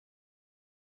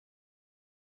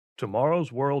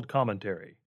Tomorrow's World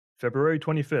Commentary, February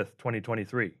 25th,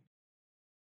 2023.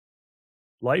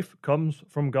 Life Comes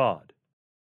from God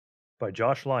by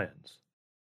Josh Lyons.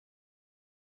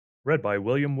 Read by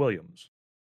William Williams.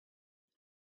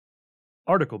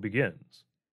 Article begins.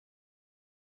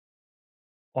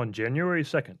 On January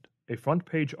 2nd, a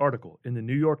front-page article in the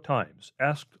New York Times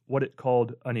asked what it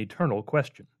called an eternal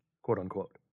question,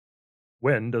 quote-unquote.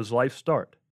 When does life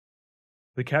start?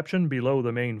 The caption below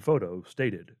the main photo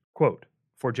stated, quote,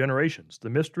 For generations, the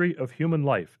mystery of human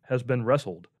life has been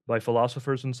wrestled by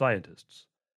philosophers and scientists,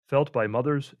 felt by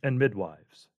mothers and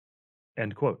midwives.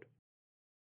 End quote.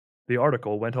 The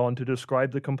article went on to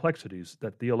describe the complexities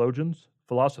that theologians,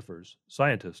 philosophers,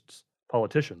 scientists,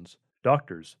 politicians,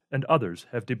 doctors, and others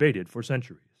have debated for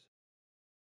centuries.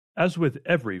 As with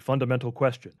every fundamental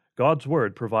question, God's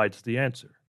Word provides the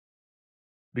answer.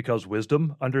 Because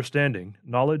wisdom, understanding,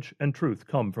 knowledge, and truth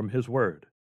come from His Word.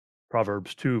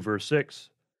 Proverbs 2, verse 6,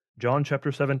 John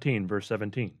chapter 17, verse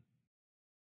 17.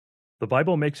 The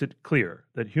Bible makes it clear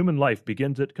that human life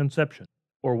begins at conception,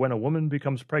 or when a woman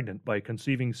becomes pregnant by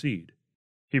conceiving seed.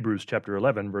 Hebrews chapter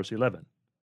 11, verse 11.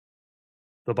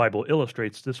 The Bible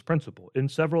illustrates this principle in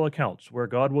several accounts where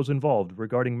God was involved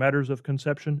regarding matters of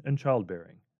conception and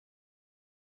childbearing.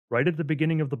 Right at the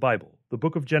beginning of the Bible, the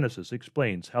book of Genesis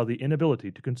explains how the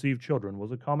inability to conceive children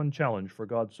was a common challenge for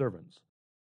God's servants.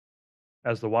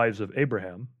 As the wives of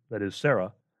Abraham, that is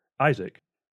Sarah, Isaac,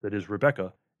 that is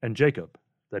Rebekah, and Jacob,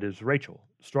 that is Rachel,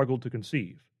 struggled to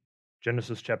conceive.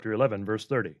 Genesis chapter 11, verse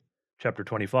 30, chapter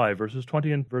 25, verses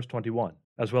 20 and verse 21,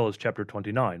 as well as chapter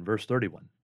 29, verse 31.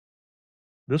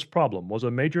 This problem was a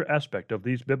major aspect of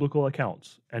these biblical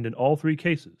accounts, and in all three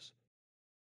cases,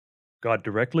 God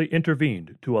directly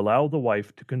intervened to allow the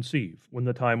wife to conceive when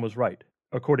the time was right,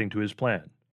 according to His plan.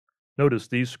 Notice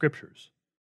these scriptures.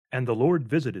 And the Lord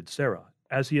visited Sarah,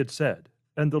 as He had said,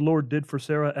 and the Lord did for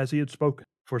Sarah as He had spoken.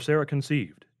 For Sarah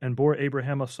conceived, and bore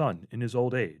Abraham a son in his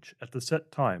old age, at the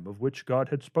set time of which God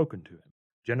had spoken to him.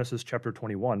 Genesis chapter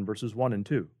 21, verses 1 and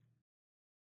 2.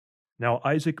 Now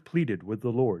Isaac pleaded with the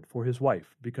Lord for his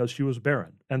wife, because she was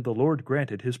barren, and the Lord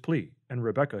granted his plea, and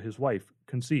Rebekah his wife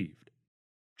conceived.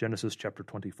 Genesis chapter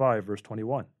 25, verse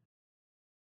 21.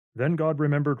 Then God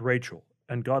remembered Rachel,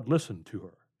 and God listened to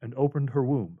her, and opened her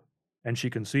womb. And she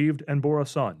conceived and bore a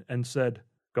son, and said,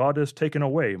 God has taken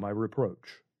away my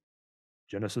reproach.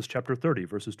 Genesis chapter 30,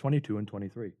 verses 22 and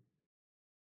 23.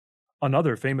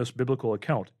 Another famous biblical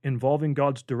account involving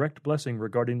God's direct blessing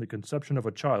regarding the conception of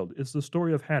a child is the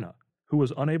story of Hannah, who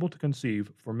was unable to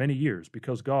conceive for many years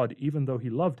because God, even though He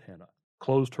loved Hannah,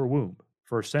 closed her womb.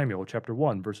 1 Samuel chapter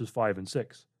 1, verses 5 and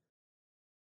 6.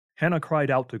 Hannah cried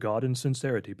out to God in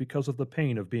sincerity because of the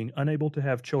pain of being unable to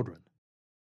have children.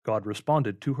 God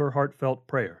responded to her heartfelt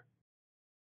prayer.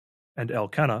 And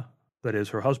Elkanah, that is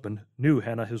her husband, knew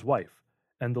Hannah his wife,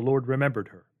 and the Lord remembered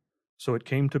her. So it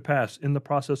came to pass in the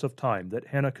process of time that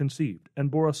Hannah conceived and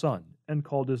bore a son, and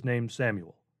called his name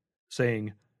Samuel,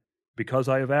 saying, Because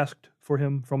I have asked for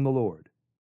him from the Lord.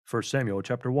 1 Samuel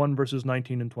chapter 1, verses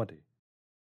 19 and 20.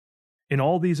 In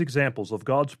all these examples of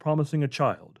God's promising a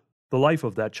child, the life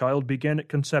of that child began at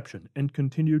conception and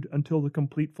continued until the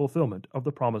complete fulfillment of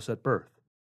the promise at birth.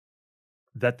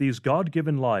 That these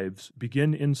God-given lives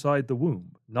begin inside the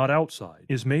womb, not outside,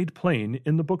 is made plain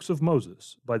in the books of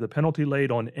Moses by the penalty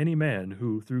laid on any man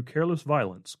who, through careless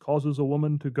violence, causes a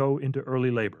woman to go into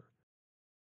early labor.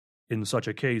 In such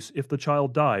a case, if the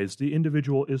child dies, the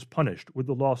individual is punished with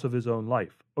the loss of his own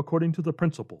life, according to the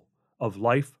principle of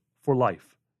life for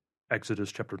life.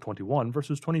 Exodus chapter 21,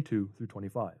 verses 22 through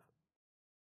 25.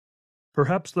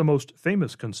 Perhaps the most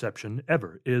famous conception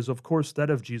ever is, of course, that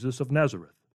of Jesus of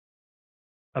Nazareth.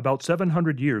 About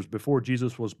 700 years before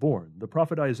Jesus was born, the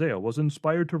prophet Isaiah was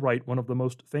inspired to write one of the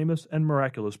most famous and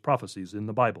miraculous prophecies in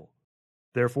the Bible.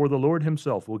 Therefore the Lord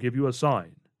Himself will give you a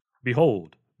sign.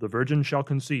 Behold, the virgin shall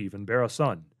conceive and bear a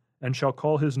son, and shall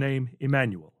call his name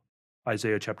Emmanuel.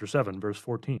 Isaiah chapter 7, verse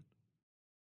 14.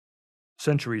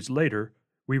 Centuries later,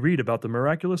 we read about the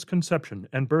miraculous conception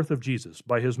and birth of Jesus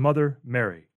by His mother,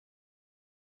 Mary.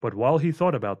 But while he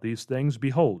thought about these things,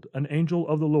 behold, an angel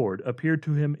of the Lord appeared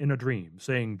to him in a dream,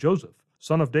 saying, Joseph,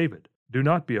 son of David, do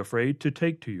not be afraid to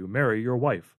take to you Mary your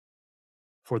wife.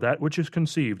 For that which is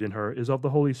conceived in her is of the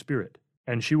Holy Spirit,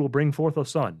 and she will bring forth a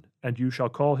son, and you shall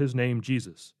call his name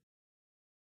Jesus.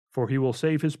 For he will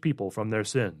save his people from their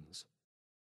sins.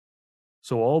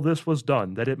 So all this was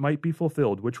done, that it might be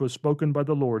fulfilled which was spoken by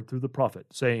the Lord through the prophet,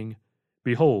 saying,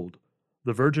 Behold,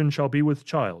 the virgin shall be with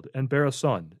child, and bear a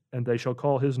son, and they shall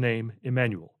call his name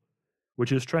Emmanuel,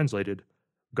 which is translated,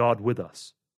 God with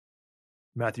us.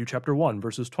 Matthew chapter 1,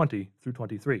 verses 20 through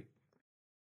 23.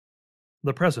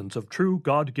 The presence of true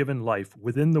God-given life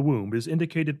within the womb is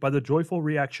indicated by the joyful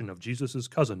reaction of Jesus'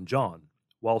 cousin John,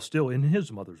 while still in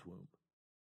his mother's womb.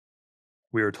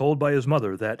 We are told by his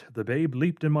mother that the babe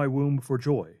leaped in my womb for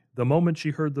joy the moment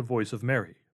she heard the voice of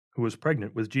Mary, who was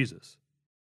pregnant with Jesus.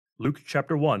 Luke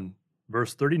chapter 1,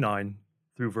 verse 39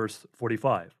 through verse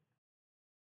 45.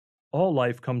 All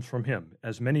life comes from him,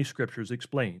 as many scriptures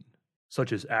explain,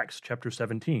 such as Acts chapter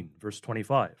 17, verse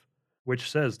 25,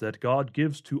 which says that God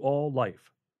gives to all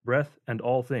life, breath, and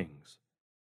all things.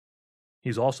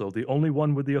 He's also the only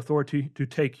one with the authority to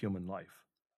take human life.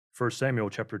 1 Samuel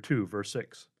chapter 2, verse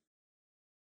 6.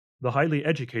 The highly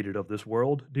educated of this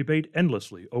world debate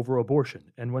endlessly over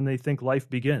abortion and when they think life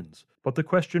begins, but the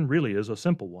question really is a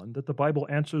simple one that the Bible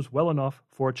answers well enough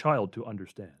for a child to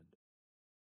understand.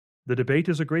 The debate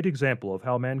is a great example of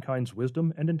how mankind's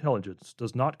wisdom and intelligence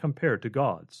does not compare to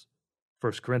God's.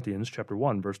 1 Corinthians chapter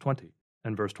 1, verse 20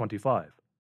 and verse 25.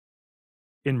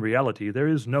 In reality, there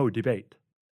is no debate.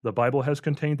 The Bible has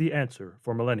contained the answer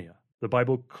for millennia. The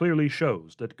Bible clearly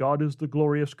shows that God is the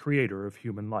glorious creator of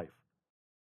human life.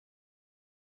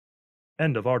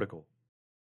 End of article.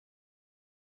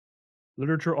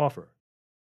 Literature offer.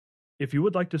 If you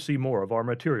would like to see more of our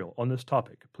material on this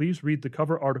topic, please read the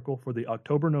cover article for the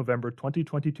October-November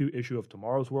 2022 issue of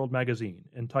Tomorrow's World magazine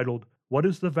entitled, "What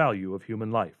is the Value of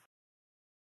Human Life?"